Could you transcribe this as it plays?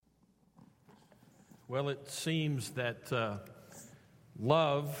Well, it seems that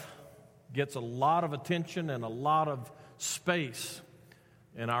love gets a lot of attention and a lot of space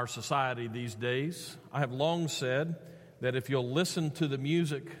in our society these days. I have long said that if you'll listen to the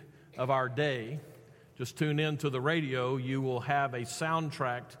music of our day, just tune in to the radio, you will have a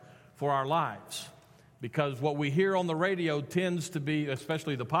soundtrack for our lives. Because what we hear on the radio tends to be,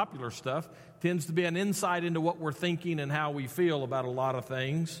 especially the popular stuff, tends to be an insight into what we're thinking and how we feel about a lot of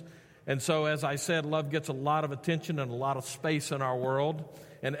things. And so, as I said, love gets a lot of attention and a lot of space in our world.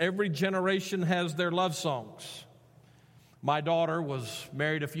 And every generation has their love songs. My daughter was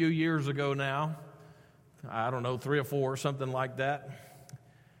married a few years ago now. I don't know, 3 or 4, something like that.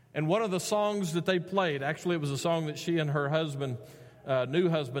 And one of the songs that they played, actually it was a song that she and her husband, new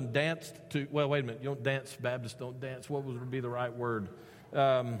husband, danced to. Well, wait a minute, you don't dance, Baptists don't dance. What would be the right word?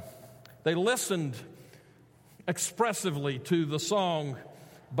 They listened expressively to the song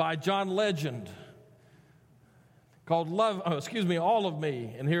by John Legend called All of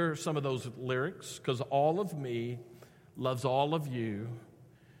Me. And here are some of those lyrics. Because all of me loves all of you.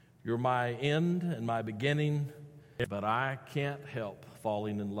 You're my end and my beginning, but I can't help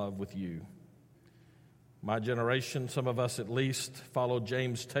falling in love with you. My generation, some of us at least, followed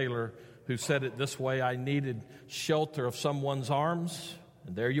James Taylor, who said it this way: I needed shelter of someone's arms,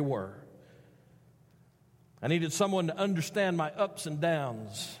 and there you were. I needed someone to understand my ups and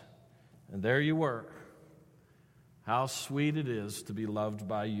downs, and there you were. How sweet it is to be loved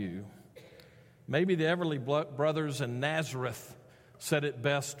by you. Maybe the Everly Brothers in Nazareth said it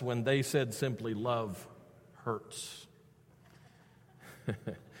best when they said simply, love hurts.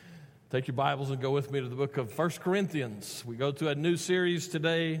 Take your Bibles and go with me to the book of 1 Corinthians. We go to a new series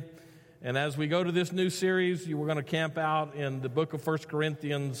today, and as we go to this new series, we're going to camp out in the book of 1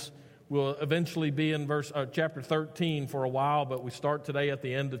 Corinthians. We'll eventually be in chapter 13 for a while, but we start today at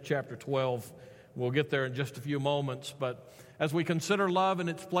the end of chapter 12. We'll get there in just a few moments. But as we consider love and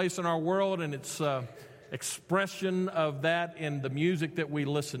its place in our world and its expression of that in the music that we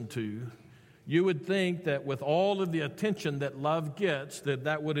listen to, you would think that with all of the attention that love gets,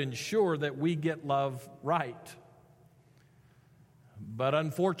 that would ensure that we get love right. But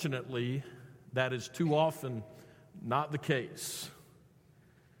unfortunately, that is too often not the case.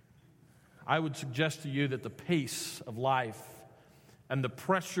 I would suggest to you that the pace of life and the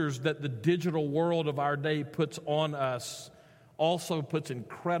pressures that the digital world of our day puts on us also puts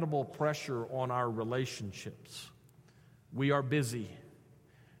incredible pressure on our relationships. We are busy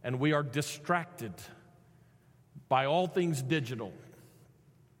and we are distracted by all things digital.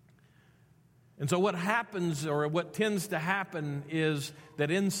 And so what happens, or what tends to happen, is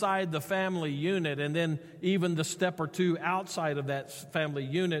that inside the family unit, and then even the step or two outside of that family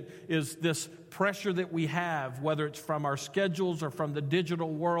unit, is this pressure that we have, whether it's from our schedules or from the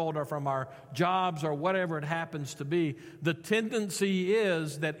digital world or from our jobs or whatever it happens to be. The tendency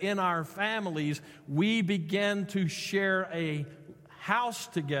is that in our families, we begin to share a house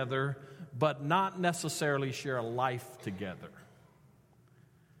together, but not necessarily share a life together.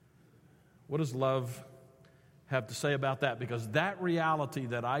 What does love have to say about that? Because that reality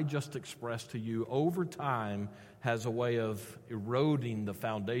that I just expressed to you over time has a way of eroding the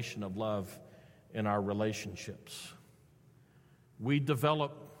foundation of love in our relationships. We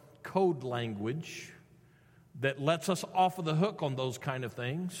develop code language that lets us off of the hook on those kind of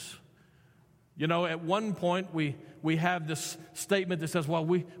things. You know, at one point we have this statement that says, well,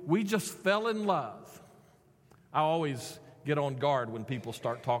 we just fell in love. I always get on guard when people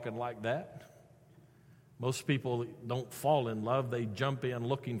start talking like that. Most people don't fall in love. They jump in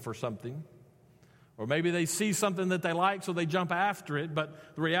looking for something. Or maybe they see something that they like, so they jump after it.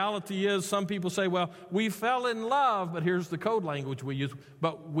 But the reality is some people say, well, we fell in love, but here's the code language we use,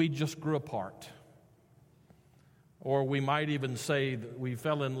 but we just grew apart. Or we might even say that we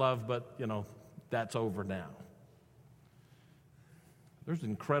fell in love, but, that's over now. There's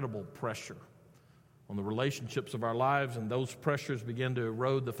incredible pressure on the relationships of our lives, and those pressures begin to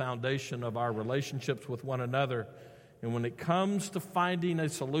erode the foundation of our relationships with one another. And when it comes to finding a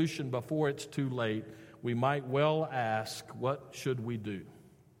solution before it's too late, we might well ask, what should we do?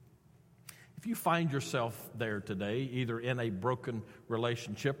 If you find yourself there today, either in a broken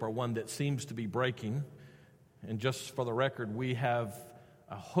relationship or one that seems to be breaking, and just for the record, we have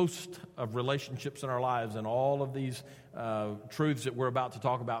a host of relationships in our lives, and all of these truths that we're about to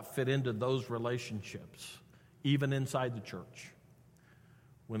talk about fit into those relationships, even inside the church.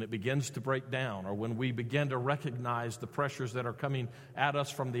 When it begins to break down, or when we begin to recognize the pressures that are coming at us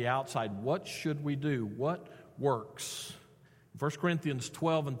from the outside, what should we do? What works? 1 Corinthians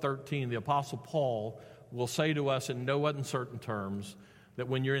 12 and 13, the Apostle Paul will say to us in no uncertain terms that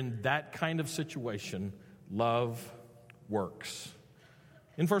when you're in that kind of situation, love works.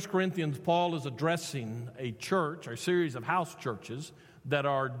 In 1 Corinthians, Paul is addressing a church, a series of house churches that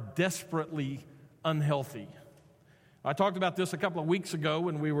are desperately unhealthy. I talked about this a couple of weeks ago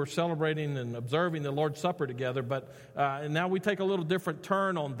when we were celebrating and observing the Lord's Supper together, but and now we take a little different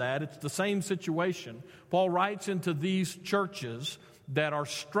turn on that. It's the same situation. Paul writes into these churches that are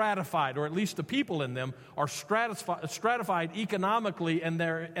stratified, or at least the people in them are stratified economically, and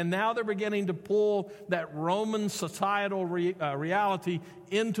now they're beginning to pull that Roman societal reality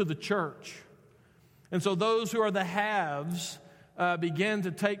into the church. And so those who are the haves began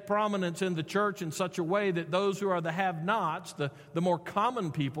to take prominence in the church in such a way that those who are the have-nots, the more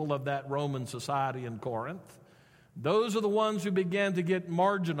common people of that Roman society in Corinth, those are the ones who began to get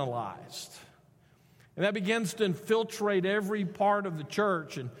marginalized. And that begins to infiltrate every part of the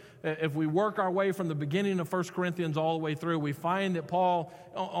church. And if we work our way from the beginning of 1 Corinthians all the way through, we find that Paul,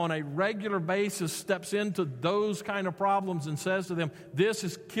 on a regular basis, steps into those kind of problems and says to them, this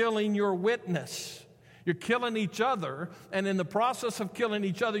is killing your witness. You're killing each other, and in the process of killing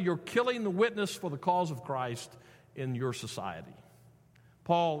each other, you're killing the witness for the cause of Christ in your society.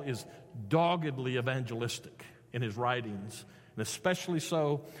 Paul is doggedly evangelistic in his writings, and especially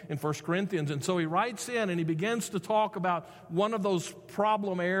so in 1 Corinthians. And so he writes in and he begins to talk about one of those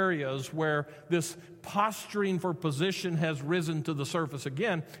problem areas where this posturing for position has risen to the surface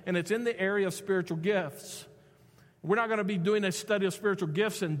again, and it's in the area of spiritual gifts. We're not going to be doing a study of spiritual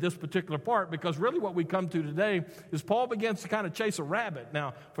gifts in this particular part, because really what we come to today is Paul begins to kind of chase a rabbit.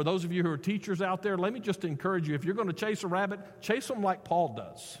 Now, for those of you who are teachers out there, let me just encourage you, if you're going to chase a rabbit, chase them like Paul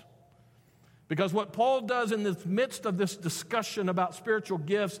does. Because what Paul does in the midst of this discussion about spiritual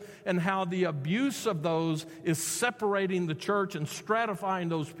gifts and how the abuse of those is separating the church and stratifying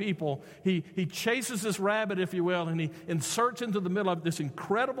those people, he chases this rabbit, if you will, and he inserts into the middle of this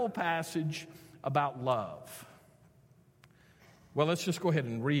incredible passage about love. Well, let's just go ahead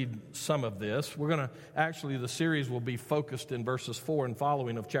and read some of this. The series will be focused in verses 4 and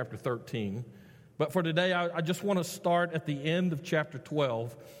following of chapter 13. But for today, I just want to start at the end of chapter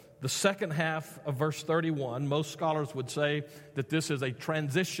 12, the second half of verse 31. Most scholars would say that this is a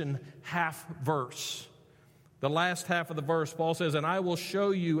transition half verse. The last half of the verse, Paul says, and I will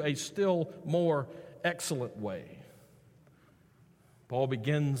show you a still more excellent way. Paul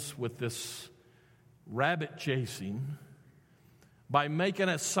begins with this rabbit chasing by making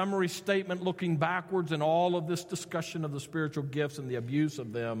a summary statement looking backwards in all of this discussion of the spiritual gifts and the abuse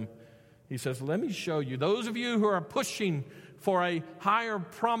of them. He says, let me show you, those of you who are pushing for a higher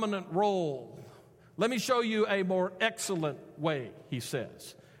prominent role, let me show you a more excellent way, he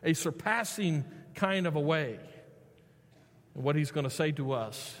says, a surpassing kind of a way. And what he's going to say to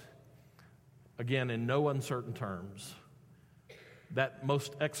us, again, in no uncertain terms, that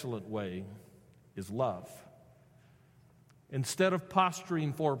most excellent way is love. Instead of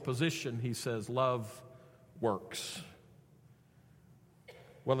posturing for position, he says, love works.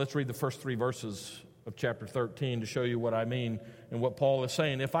 Well, let's read the first 3 verses of chapter 13 to show you what I mean and what Paul is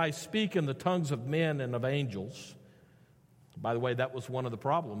saying. If I speak in the tongues of men and of angels, by the way, that was one of the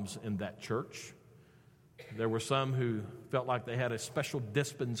problems in that church. There were some who felt like they had a special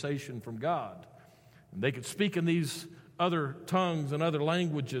dispensation from God. And they could speak in these other tongues and other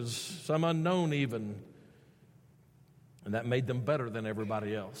languages, some unknown even, and that made them better than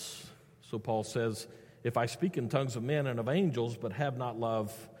everybody else. So Paul says, if I speak in tongues of men and of angels, but have not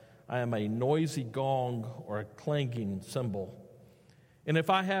love, I am a noisy gong or a clanging cymbal. And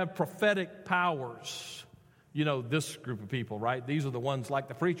if I have prophetic powers, you know this group of people, right? These are the ones like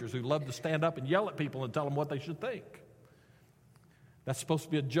the preachers who love to stand up and yell at people and tell them what they should think. That's supposed to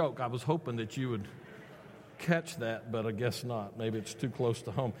be a joke. I was hoping that you would catch that, but I guess not. Maybe it's too close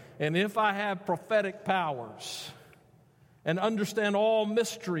to home. And if I have prophetic powers and understand all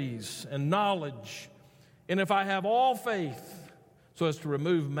mysteries and knowledge, and if I have all faith so as to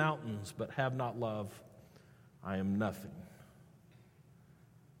remove mountains but have not love, I am nothing.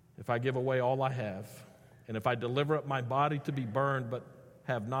 If I give away all I have, and if I deliver up my body to be burned but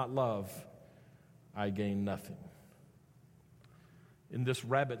have not love, I gain nothing. In this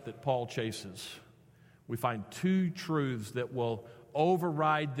rabbit that Paul chases, we find 2 truths that will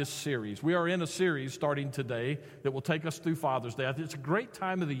override this series. We are in a series starting today that will take us through Father's Day. It's a great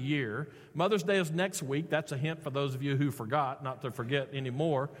time of the year. Mother's Day is next week. That's a hint for those of you who forgot, not to forget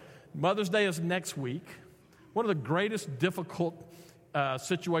anymore. Mother's Day is next week. One of the greatest difficult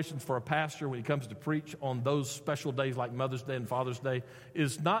situations for a pastor when he comes to preach on those special days like Mother's Day and Father's Day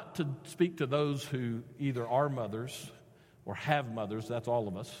is not to speak to those who either are mothers or have mothers, that's all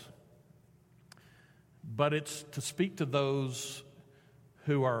of us, but it's to speak to those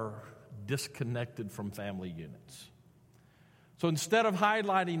who are disconnected from family units. So instead of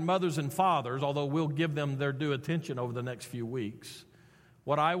highlighting mothers and fathers, although we'll give them their due attention over the next few weeks,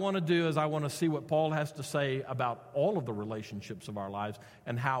 what I want to do is I want to see what Paul has to say about all of the relationships of our lives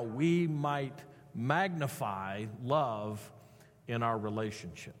and how we might magnify love in our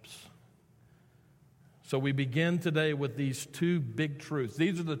relationships. So we begin today with these two big truths.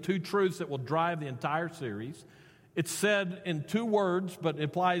 These are the two truths that will drive the entire series. It's said in two words, but it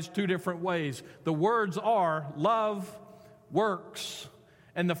applies two different ways. The words are love works.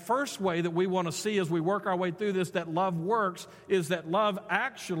 And the first way that we want to see as we work our way through this, that love works, is that love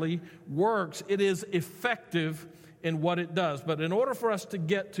actually works. It is effective in what it does. But in order for us to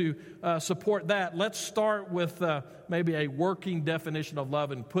get to support that, let's start with maybe a working definition of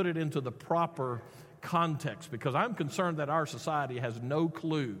love and put it into the proper context, because I'm concerned that our society has no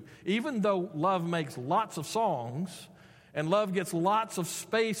clue. Even though love makes lots of songs and love gets lots of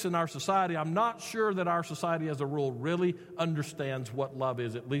space in our society, I'm not sure that our society as a rule really understands what love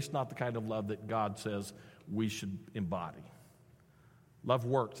is, at least not the kind of love that God says we should embody. Love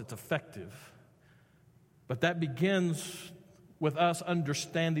works, it's effective. But that begins with us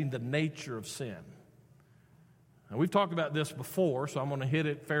understanding the nature of sin. Now, we've talked about this before, so I'm going to hit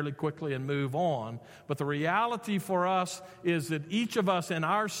it fairly quickly and move on. But the reality for us is that each of us in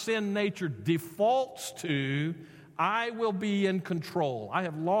our sin nature defaults to, I will be in control. I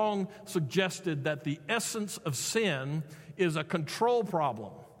have long suggested that the essence of sin is a control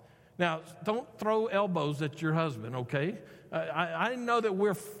problem. Now, don't throw elbows at your husband, okay? I know that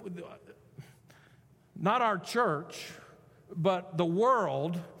we're, not our church, but the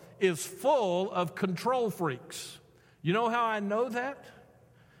world is full of control freaks. You know how I know that?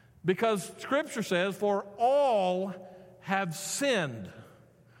 Because Scripture says, for all have sinned.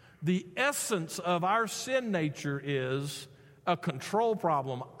 The essence of our sin nature is a control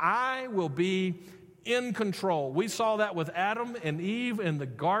problem. I will be in control. We saw that with Adam and Eve in the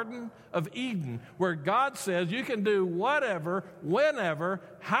Garden of Eden, where God says you can do whatever, whenever,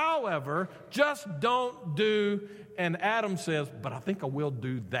 however, just don't do. And Adam says, but I think I will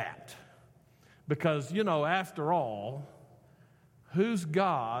do that. Because, after all, who's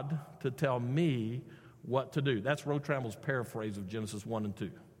God to tell me what to do? That's Roe Trammell's paraphrase of Genesis 1 and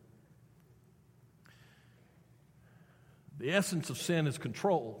 2. The essence of sin is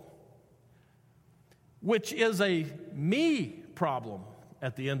control, which is a me problem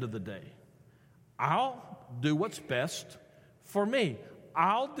at the end of the day. I'll do what's best for me.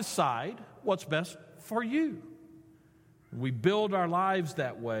 I'll decide what's best for you. We build our lives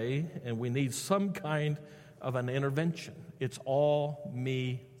that way, and we need some kind of an intervention. It's all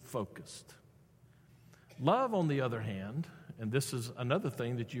me-focused. Love, on the other hand, and this is another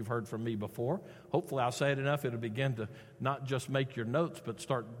thing that you've heard from me before. Hopefully I'll say it enough, it'll begin to not just make your notes, but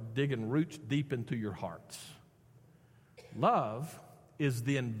start digging roots deep into your hearts. Love is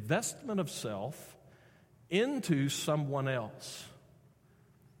the investment of self into someone else.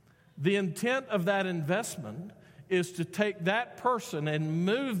 The intent of that investment is to take that person and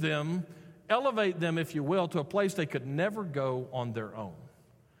move them, elevate them, if you will, to a place they could never go on their own.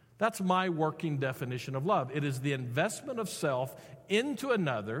 That's my working definition of love. It is the investment of self into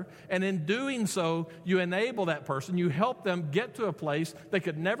another, and in doing so, you enable that person, you help them get to a place they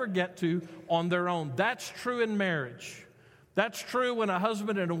could never get to on their own. That's true in marriage. That's true when a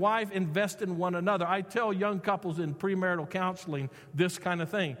husband and a wife invest in one another. I tell young couples in premarital counseling this kind of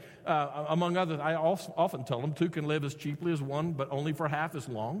thing. Among others, I often tell them two can live as cheaply as one, but only for half as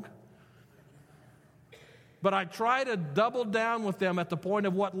long. But I try to double down with them at the point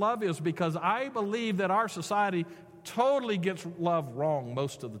of what love is, because I believe that our society totally gets love wrong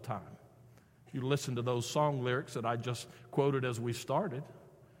most of the time. You listen to those song lyrics that I just quoted as we started.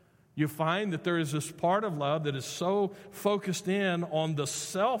 You find that there is this part of love that is so focused in on the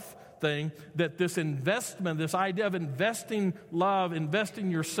self thing that this investment, this idea of investing love, investing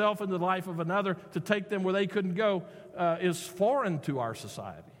yourself into the life of another to take them where they couldn't go, is foreign to our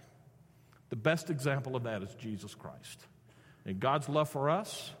society. The best example of that is Jesus Christ. And God's love for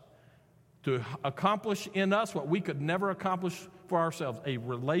us, to accomplish in us what we could never accomplish for ourselves, a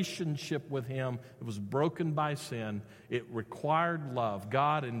relationship with Him that was broken by sin. It required love,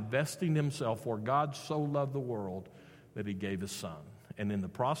 God investing Himself, for God so loved the world that He gave His Son. And in the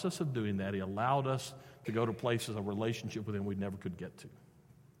process of doing that, He allowed us to go to places of relationship with Him we never could get to.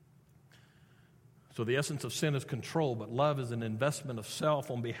 So the essence of sin is control, but love is an investment of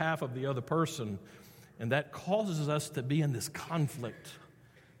self on behalf of the other person, and that causes us to be in this conflict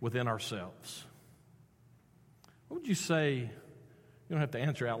within ourselves. What would you say, you don't have to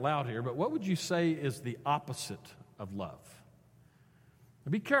answer out loud here, but what would you say is the opposite of love?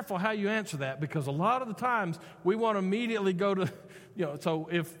 Be careful how you answer that, because a lot of the times we want to immediately go to, so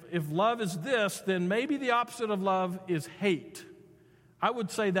if love is this, then maybe the opposite of love is hate. I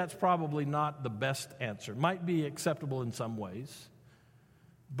would say that's probably not the best answer. It might be acceptable in some ways,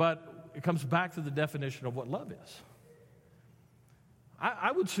 but it comes back to the definition of what love is.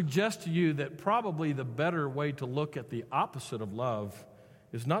 I would suggest to you that probably the better way to look at the opposite of love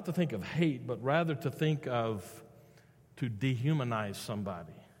is not to think of hate, but rather to think of to dehumanize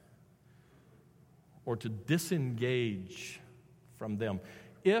somebody or to disengage from them.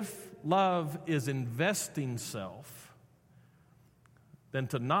 If love is investing self, then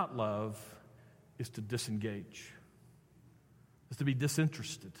to not love is to disengage, is to be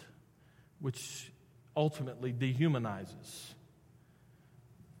disinterested, which ultimately dehumanizes.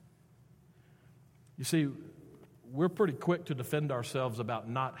 You see, we're pretty quick to defend ourselves about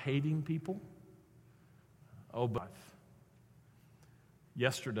not hating people. Oh, but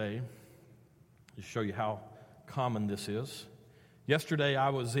yesterday, to show you how common this is, yesterday I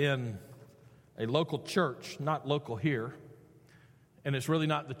was in a local church, not local here, and it's really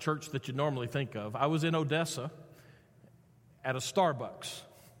not the church that you normally think of. I was in Odessa at a Starbucks.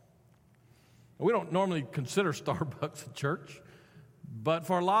 We don't normally consider Starbucks a church, but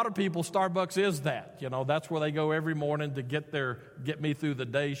for a lot of people, Starbucks is that. That's where they go every morning to get me through the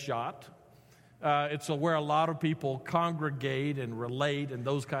day shot. It's where a lot of people congregate and relate and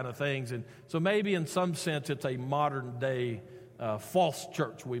those kind of things. And so maybe in some sense it's a modern day false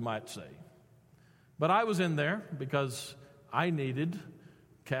church, we might say. But I was in there because I needed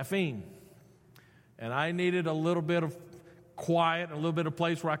caffeine. And I needed a little bit of quiet, a little bit of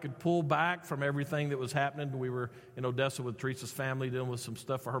place where I could pull back from everything that was happening. We were in Odessa with Teresa's family dealing with some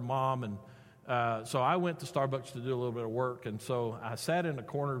stuff for her mom. And so I went to Starbucks to do a little bit of work. And so I sat in a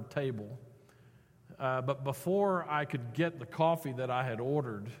corner table. But before I could get the coffee that I had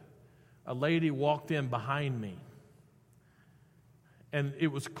ordered, a lady walked in behind me. And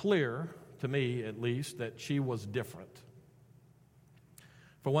it was clear, to me at least, that she was different.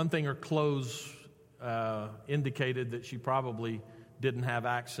 For one thing, her clothes indicated that she probably didn't have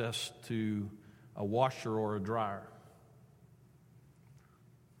access to a washer or a dryer.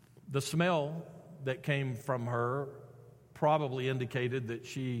 The smell that came from her probably indicated that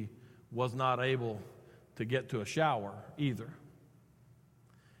she was not able to get to a shower either.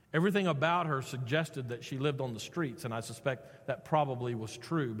 Everything about her suggested that she lived on the streets, and I suspect that probably was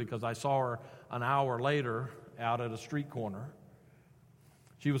true because I saw her an hour later out at a street corner.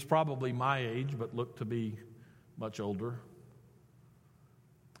 She was probably my age, but looked to be much older.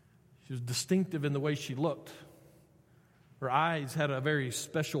 She was distinctive in the way she looked. Her eyes had a very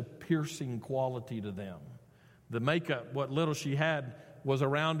special piercing quality to them. The makeup, what little she had, was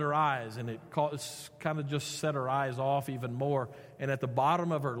around her eyes, and it kind of just set her eyes off even more. And at the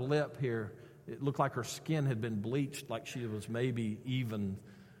bottom of her lip here, it looked like her skin had been bleached, like she was maybe even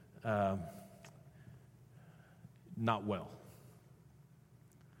not well.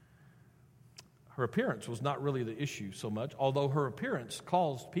 Her appearance was not really the issue so much, although her appearance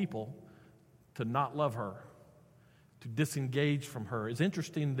caused people to not love her, to disengage from her. It's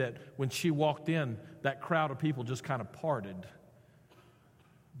interesting that when she walked in, that crowd of people just kind of parted,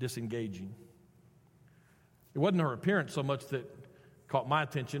 disengaging. It wasn't her appearance so much that caught my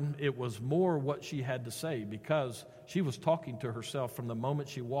attention. It was more what she had to say, because she was talking to herself from the moment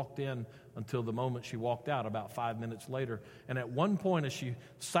she walked in until the moment she walked out about 5 minutes later. And at one point, as she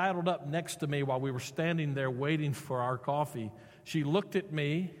sidled up next to me while we were standing there waiting for our coffee, she looked at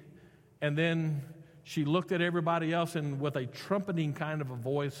me, and then she looked at everybody else, and with a trumpeting kind of a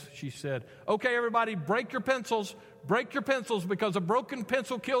voice, she said, "Okay, everybody, break your pencils, because a broken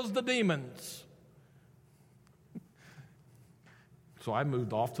pencil kills the demons." So I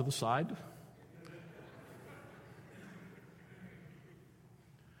moved off to the side.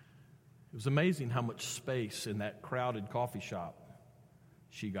 It was amazing how much space in that crowded coffee shop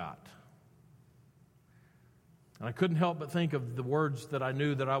she got. And I couldn't help but think of the words that I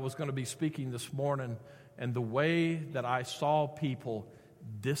knew that I was going to be speaking this morning, and the way that I saw people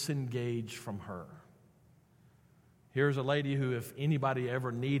disengage from her. Here's a lady who, if anybody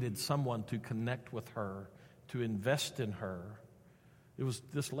ever needed someone to connect with her, to invest in her, it was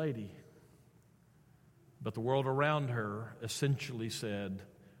this lady. But the world around her essentially said,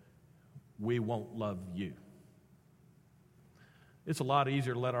 "We won't love you." It's a lot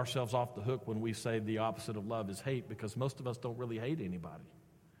easier to let ourselves off the hook when we say the opposite of love is hate, because most of us don't really hate anybody.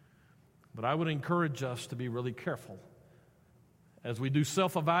 But I would encourage us to be really careful as we do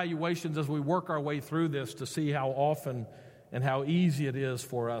self-evaluations, as we work our way through this, to see how often and how easy it is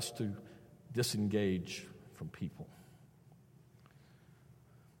for us to disengage from people.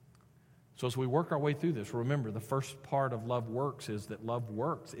 So as we work our way through this, remember the first part of Love Works is that love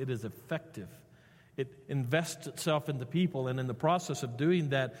works. It is effective. It invests itself into people, and in the process of doing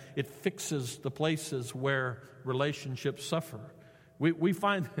that, it fixes the places where relationships suffer. We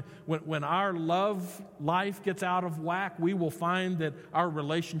find when our love life gets out of whack, we will find that our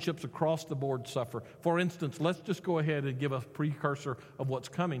relationships across the board suffer. For instance, let's just go ahead and give a precursor of what's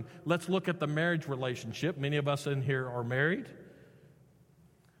coming. Let's look at the marriage relationship. Many of us in here are married.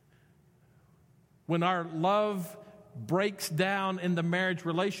 When our love breaks down in the marriage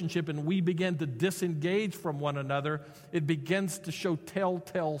relationship and we begin to disengage from one another, it begins to show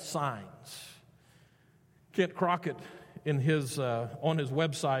telltale signs. Kent Crockett, on his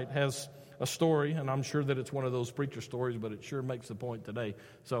website, has a story, and I'm sure that it's one of those preacher stories, but it sure makes the point today.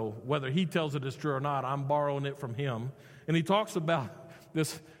 So whether he tells it is true or not, I'm borrowing it from him. And he talks about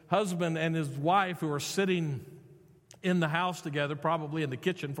this husband and his wife who are sitting in the house together, probably in the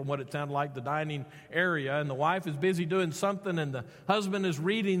kitchen from what it sounded like, the dining area, and the wife is busy doing something, and the husband is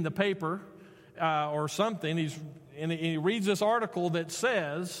reading the paper or something. He reads this article that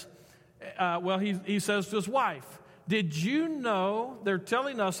says, he says to his wife, "Did you know," they're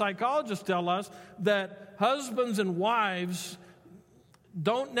telling us, psychologists tell us, that husbands and wives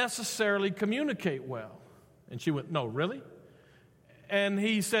don't necessarily communicate well? And she went, "No, really?" And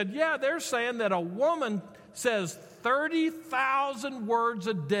he said, "Yeah, they're saying that a woman says 30,000 words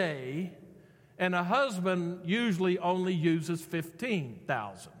a day, and a husband usually only uses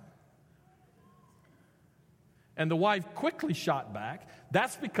 15,000. And the wife quickly shot back,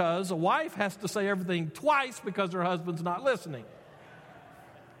 "That's because a wife has to say everything twice because her husband's not listening."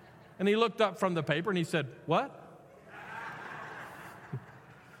 And he looked up from the paper and he said, "What?"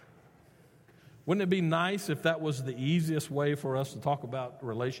 Wouldn't it be nice if that was the easiest way for us to talk about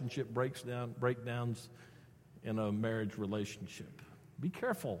relationship breakdowns in a marriage relationship? Be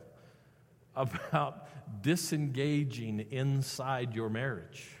careful about disengaging inside your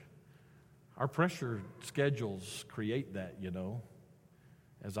marriage. Our pressure schedules create that, you know.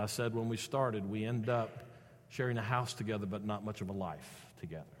 As I said when we started, we end up sharing a house together but not much of a life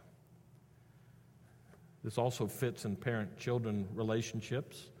together. This also fits in parent-children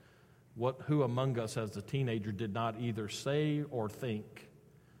relationships. Who among us as a teenager did not either say or think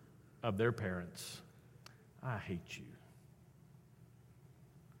of their parents, "I hate you"?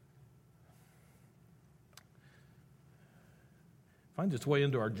 Finds its way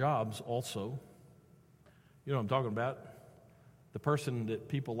into our jobs also. You know what I'm talking about? The person that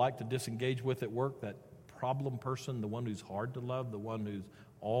people like to disengage with at work, that problem person, the one who's hard to love, the one who's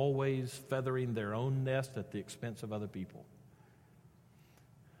always feathering their own nest at the expense of other people.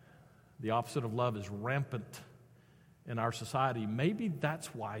 The opposite of love is rampant in our society. Maybe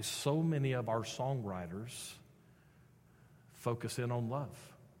that's why so many of our songwriters focus in on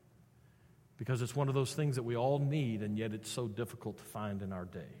love. Because it's one of those things that we all need, and yet it's so difficult to find in our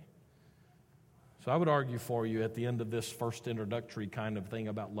day. So I would argue for you at the end of this first introductory kind of thing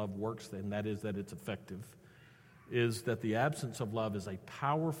about love works, and that is that it's effective, is that the absence of love is a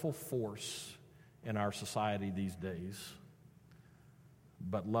powerful force in our society these days.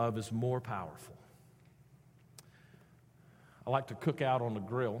 But love is more powerful. I like to cook out on the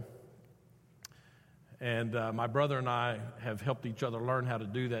grill. And my brother and I have helped each other learn how to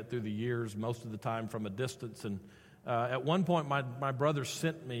do that through the years, most of the time from a distance. And at one point, my brother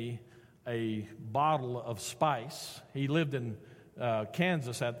sent me a bottle of spice. He lived in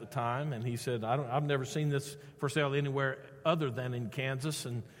Kansas at the time, and he said, I've never seen this for sale anywhere other than in Kansas.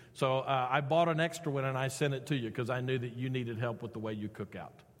 And so I bought an extra one, and I sent it to you because I knew that you needed help with the way you cook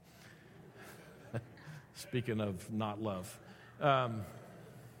out. Speaking of not love.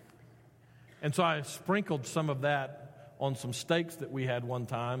 And so I sprinkled some of that on some steaks that we had one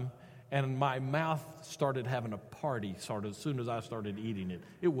time, and my mouth started having a party as soon as I started eating it.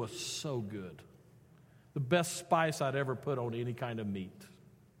 It was so good. The best spice I'd ever put on any kind of meat.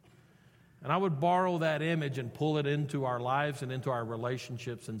 And I would borrow that image and pull it into our lives and into our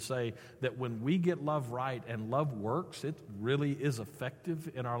relationships and say that when we get love right and love works, it really is effective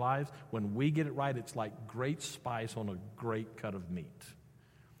in our lives. When we get it right, it's like great spice on a great cut of meat.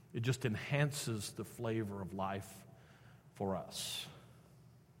 It just enhances the flavor of life for us.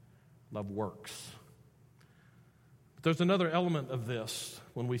 Love works. But there's another element of this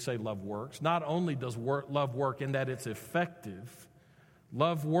when we say love works. Not only does love work in that it's effective,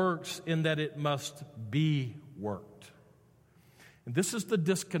 love works in that it must be worked. And this is the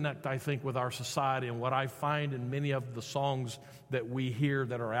disconnect, I think, with our society and what I find in many of the songs that we hear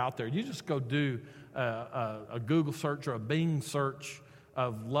that are out there. You just go do a Google search or a Bing search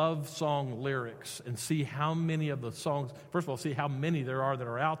of love song lyrics and see how many of the songs, first of all, see how many there are that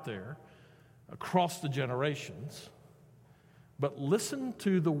are out there, across the generations, but listen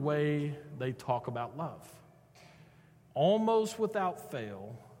to the way they talk about love. Almost without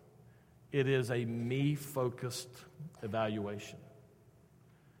fail, it is a me-focused evaluation.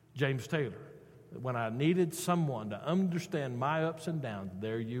 James Taylor, when I needed someone to understand my ups and downs,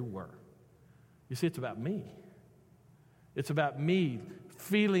 there you were. You see, it's about me. It's about me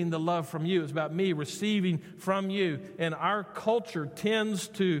feeling the love from you. It's about me receiving from you. And our culture tends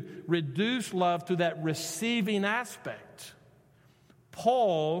to reduce love to that receiving aspect.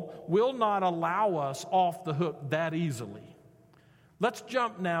 Paul will not allow us off the hook that easily. Let's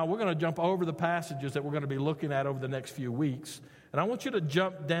jump now. We're going to jump over the passages that we're going to be looking at over the next few weeks. And I want you to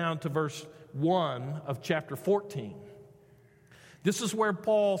jump down to verse 1 of chapter 14. This is where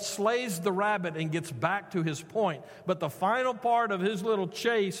Paul slays the rabbit and gets back to his point. But the final part of his little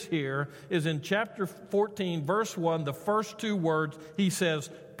chase here is in chapter 14, verse 1, the first two words. He says,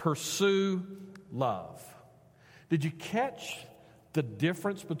 pursue love. Did you catch the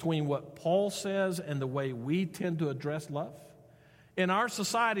difference between what Paul says and the way we tend to address love? In our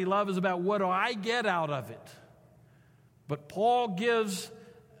society, love is about what do I get out of it? But Paul gives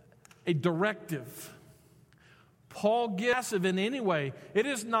a directive. Paul gives it in any way. It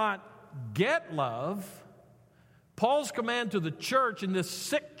is not get love. Paul's command to the church, in this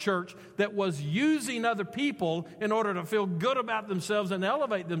sick church that was using other people in order to feel good about themselves and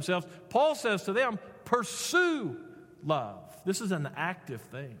elevate themselves, Paul says to them, pursue love. This is an active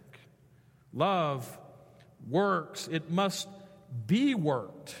thing. Love works. It must be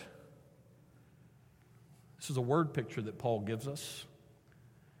worked. This is a word picture that Paul gives us.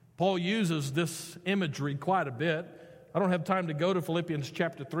 Paul uses this imagery quite a bit. I don't have time to go to Philippians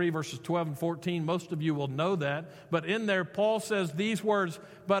chapter 3, verses 12 and 14. Most of you will know that. But in there, Paul says these words,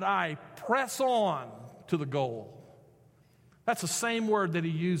 but I press on to the goal. That's the same word that he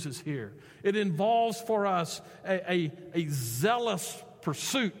uses here. It involves for us a zealous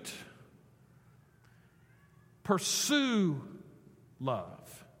pursuit. Pursue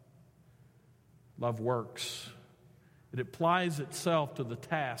love. Love works. It applies itself to the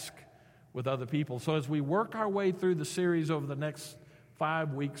task with other people. So as we work our way through the series over the next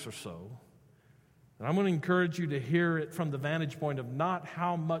 5 weeks or so, and I'm going to encourage you to hear it from the vantage point of not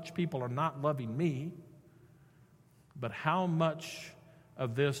how much people are not loving me, but how much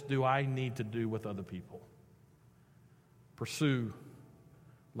of this do I need to do with other people? Pursue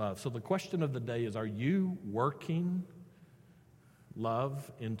love. So the question of the day is, are you working love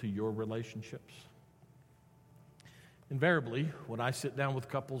into your relationships? Invariably, when I sit down with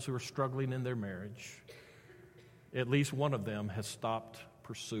couples who are struggling in their marriage, at least one of them has stopped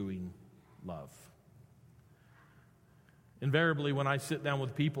pursuing love. Invariably, when I sit down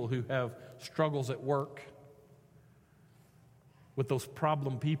with people who have struggles at work, with those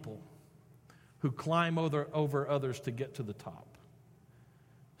problem people who climb over others to get to the top,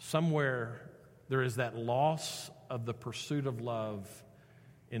 somewhere there is that loss of the pursuit of love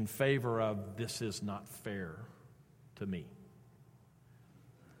in favor of this is not fair to me.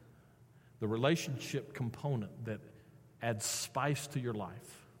 The relationship component that adds spice to your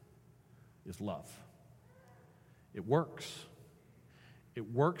life is love. It works.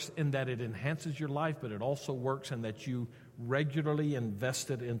 It works in that it enhances your life, but it also works in that you regularly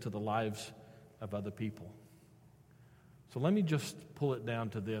invest it into the lives of other people. So let me just pull it down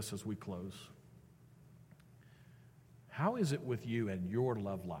to this as we close. How is it with you and your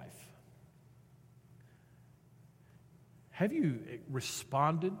love life? Have you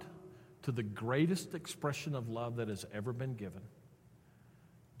responded to the greatest expression of love that has ever been given?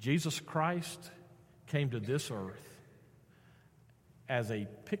 Jesus Christ came to this earth as a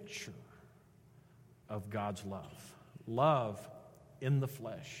picture of God's love. Love in the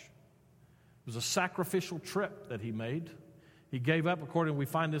flesh. It was a sacrificial trip that he made. He gave up, according we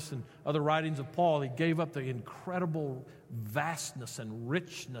find this in other writings of Paul, he gave up the incredible vastness and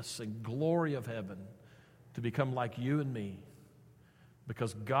richness and glory of heaven to become like you and me,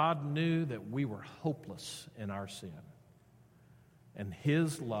 because God knew that we were hopeless in our sin. And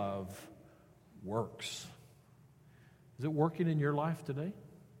his love works. Is it working in your life today?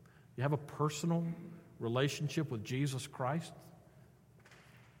 You have a personal relationship with Jesus Christ?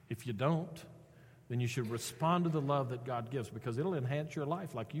 If you don't, then you should respond to the love that God gives, because it'll enhance your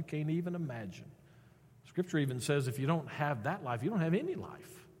life like you can't even imagine. Scripture even says if you don't have that life, you don't have any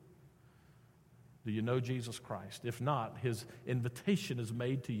life. Do you know Jesus Christ? If not, his invitation is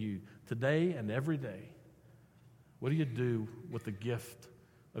made to you today and every day. What do you do with the gift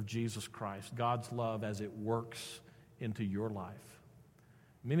of Jesus Christ, God's love as it works into your life?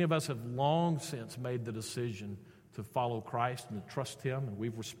 Many of us have long since made the decision to follow Christ and to trust Him, and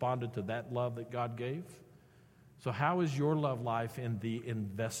we've responded to that love that God gave. So how is your love life in the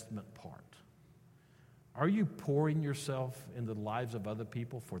investment part? Are you pouring yourself into the lives of other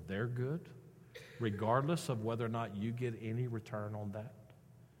people for their good, regardless of whether or not you get any return on that?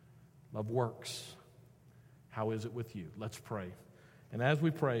 Love works. How is it with you? Let's pray. And as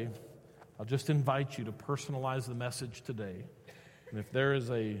we pray, I'll just invite you to personalize the message today. And if there is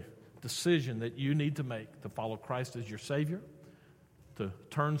a decision that you need to make to follow Christ as your Savior, to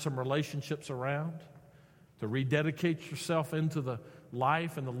turn some relationships around, to rededicate yourself into the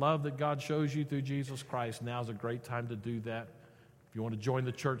life and the love that God shows you through Jesus Christ, now's a great time to do that. If you want to join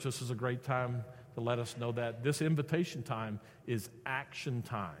the church, this is a great time to let us know that. This invitation time is action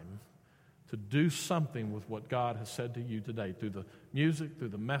time to do something with what God has said to you today through the music, through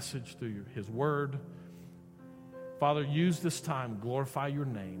the message, through His Word. Father, use this time, glorify your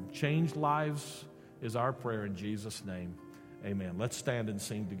name. Change lives is our prayer in Jesus' name. Amen. Let's stand and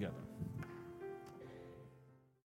sing together.